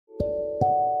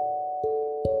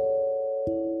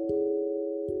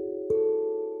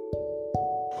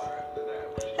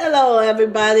Hello,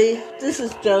 everybody. This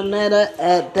is Jonetta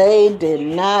at They Did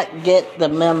Not Get the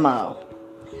Memo.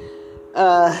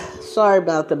 Sorry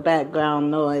about the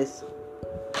background noise.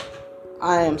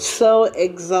 I am so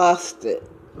exhausted.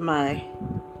 My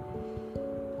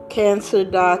cancer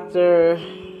doctor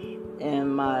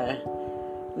and my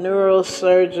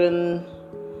neurosurgeon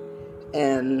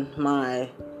and my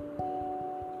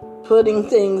putting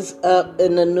things up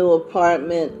in the new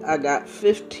apartment. I got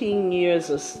 15 years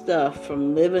of stuff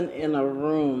from living in a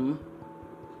room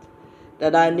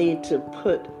that I need to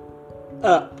put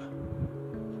up.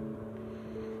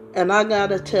 And I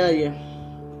gotta tell you,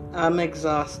 I'm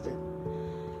exhausted.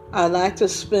 I like to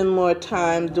spend more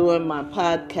time doing my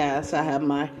podcast. I have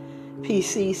my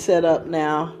PC set up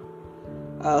now.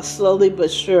 Slowly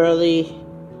but surely,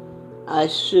 I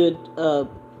should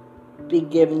be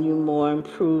giving you more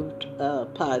improved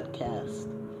podcast.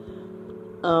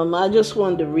 I just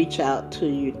wanted to reach out to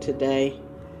you today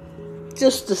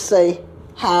just to say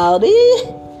howdy.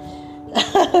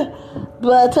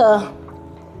 But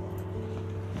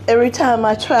every time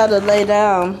I try to lay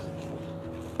down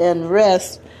and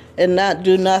rest and not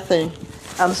do nothing,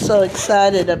 I'm so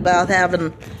excited about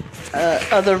having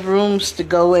other rooms to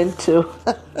go into.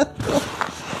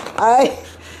 I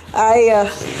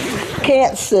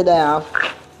can't sit down.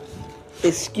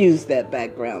 Excuse that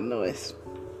background noise.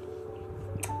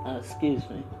 Excuse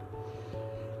me.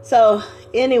 So,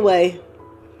 anyway,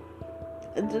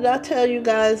 did I tell you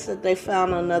guys that they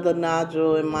found another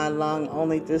nodule in my lung?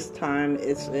 Only this time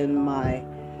it's in my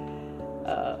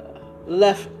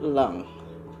left lung.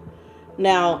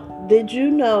 Now, did you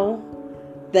know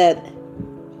that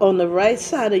on the right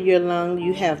side of your lung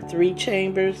you have 3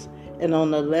 chambers, and on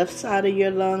the left side of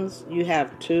your lungs you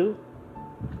have 2?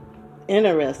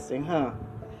 Interesting, huh?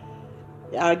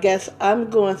 I guess I'm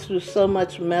going through so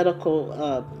much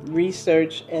medical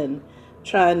research and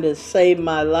trying to save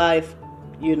my life,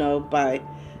 by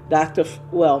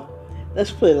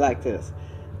let's put it like this.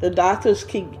 The doctors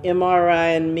keep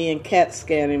MRIing me and CAT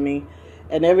scanning me,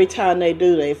 and every time they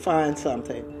do, they find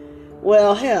something.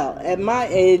 Well, hell, at my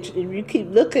age, if you keep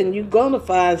looking, you're going to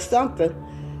find something.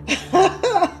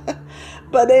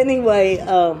 But anyway,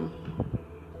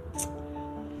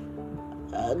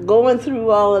 going through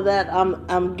all of that,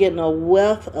 I'm getting a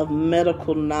wealth of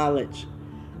medical knowledge.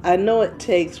 I know it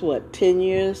takes, 10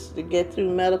 years to get through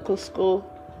medical school?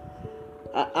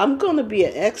 I'm going to be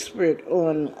an expert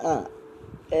on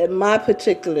my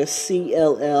particular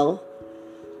CLL.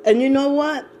 And you know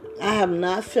what? I have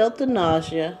not felt the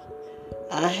nausea.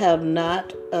 I have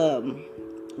not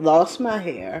lost my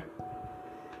hair.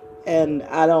 And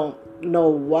I don't know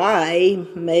why.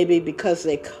 Maybe because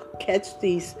they catch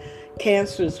these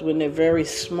cancers when they're very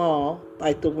small,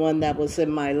 like the one that was in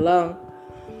my lung.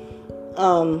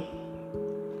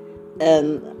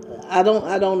 And I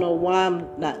don't know why I'm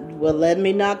not. Well, let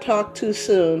me not talk too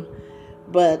soon.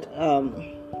 But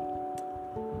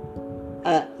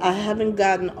I haven't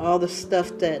gotten all the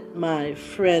stuff that my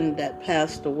friend that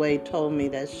passed away told me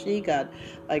that she got,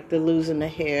 like the losing the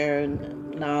hair and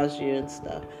nausea and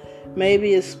stuff.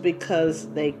 Maybe it's because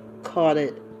they caught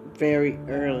it very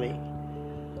early.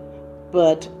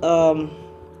 But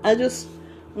I just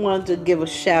wanted to give a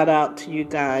shout out to you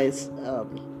guys.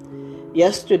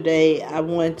 Yesterday I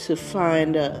went to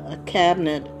find a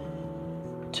cabinet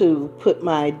to put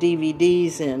my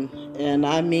DVDs in. And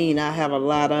I have a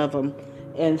lot of them,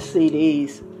 and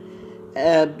CDs.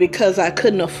 Because I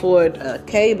couldn't afford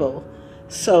cable.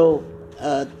 So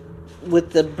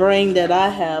with the brain that I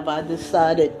have, I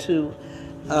decided to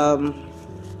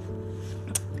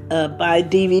buy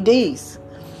DVDs.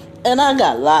 And I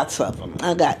got lots of them.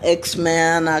 I got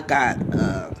X-Men. I got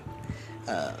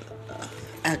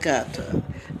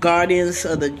Guardians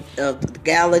of the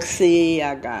Galaxy.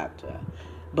 I got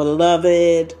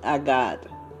Beloved. I got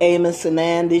Amos and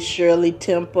Andy, Shirley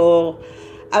Temple.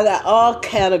 I got all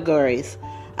categories.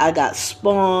 I got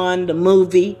Spawn, the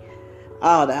movie.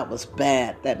 Oh, that was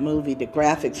bad. That movie, the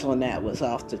graphics on that was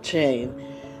off the chain.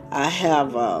 I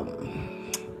have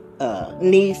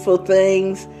Needful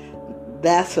Things.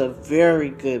 That's a very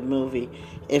good movie.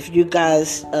 If you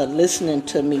guys listening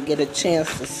to me get a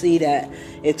chance to see that,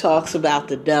 it talks about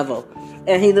the devil.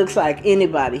 And he looks like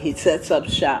anybody. He sets up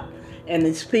shop. And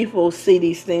these people see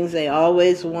these things they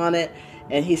always wanted.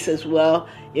 And he says, well,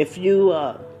 if you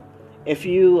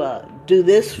do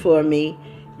this for me,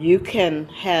 you can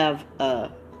have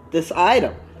this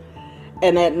item.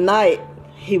 And at night,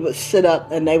 he would sit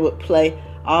up and they would play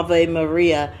Ave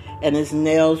Maria, and his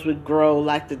nails would grow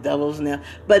like the devil's nail.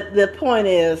 But the point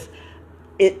is,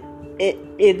 it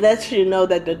lets you know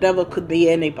that the devil could be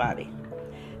anybody.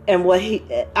 and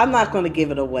I'm not going to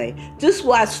give it away. Just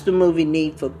watch the movie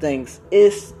Needful Things.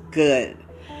 It's good.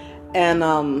 And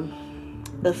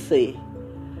let's see.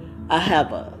 I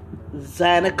have a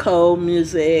Zydeco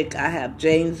music. I have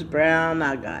James Brown.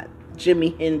 I got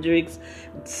Jimi Hendrix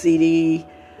CD.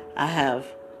 I have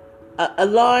a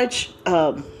large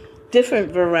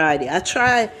different variety. I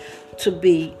try to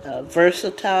be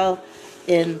versatile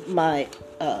in my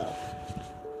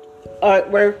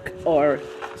artwork, or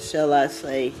shall I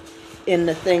say, in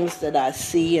the things that I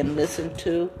see and listen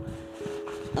to.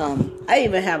 I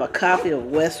even have a copy of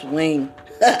West Wing.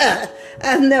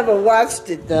 I've never watched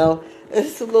it though.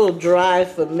 It's a little dry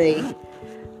for me.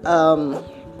 The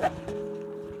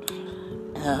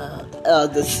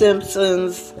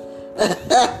Simpsons.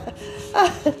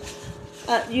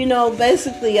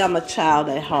 Basically I'm a child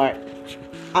at heart.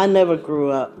 I never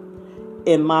grew up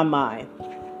in my mind.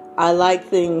 I like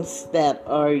things that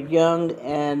are young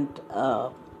and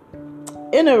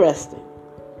interesting.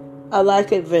 I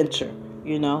like adventure,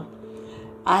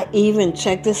 I even,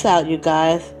 check this out, you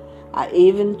guys, I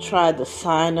even tried to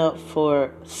sign up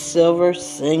for Silver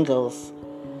Singles.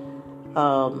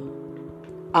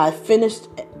 I finished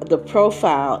the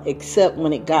profile except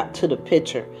when it got to the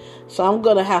picture. So I'm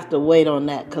going to have to wait on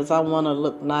that because I want to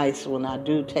look nice when I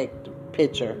do take the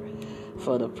picture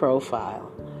for the profile.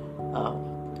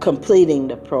 Completing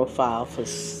the profile for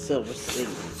Silver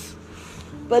Singles.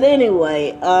 But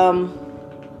anyway, I'm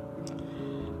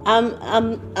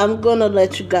gonna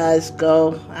let you guys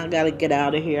go. I gotta get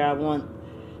out of here. I want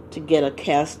to get a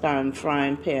cast iron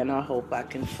frying pan. I hope I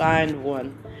can find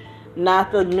one.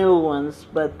 Not the new ones,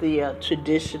 but the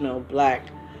traditional black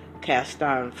cast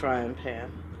iron frying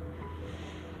pan.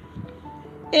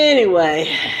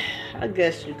 Anyway, I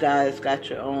guess you guys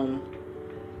got your own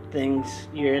things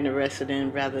you're interested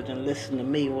in rather than listen to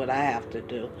me, what I have to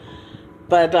do.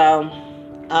 But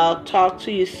I'll talk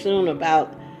to you soon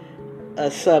about a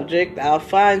subject. I'll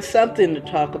find something to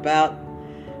talk about.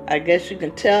 I guess you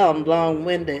can tell I'm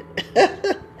long-winded.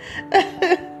 Because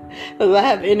I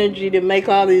have energy to make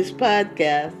all these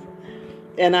podcasts.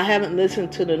 And I haven't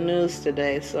listened to the news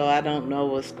today, so I don't know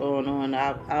what's going on.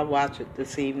 I'll watch it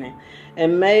this evening.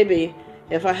 And maybe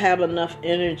if I have enough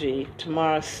energy,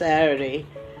 tomorrow Saturday,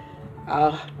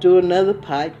 I'll do another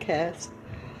podcast.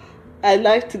 I'd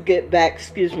like to get back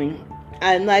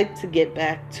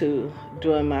to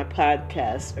doing my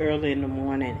podcast early in the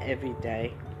morning every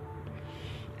day.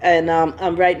 And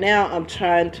right now I'm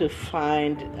trying to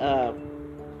find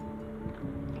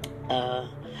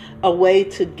a way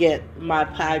to get my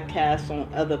podcast on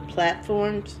other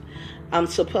platforms. I'm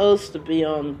supposed to be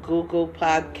on Google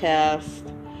Podcast,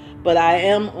 but I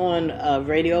am on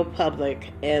Radio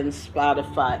Public and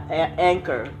Spotify,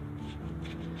 Anchor.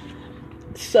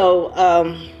 So,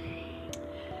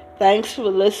 thanks for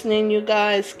listening, you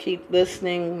guys. Keep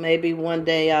listening. Maybe one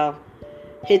day I'll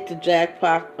hit the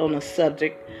jackpot on a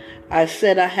subject. I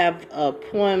said I have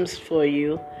poems for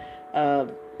you.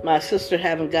 My sister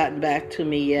haven't gotten back to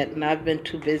me yet, and I've been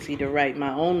too busy to write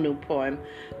my own new poem.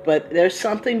 But there's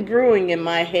something brewing in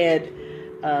my head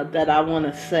that I want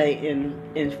to say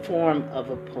in form of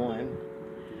a poem.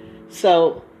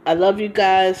 So I love you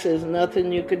guys. There's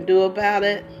nothing you can do about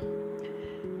it.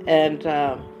 And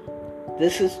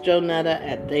this is Jonetta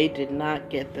at They Did Not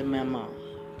Get the Memo.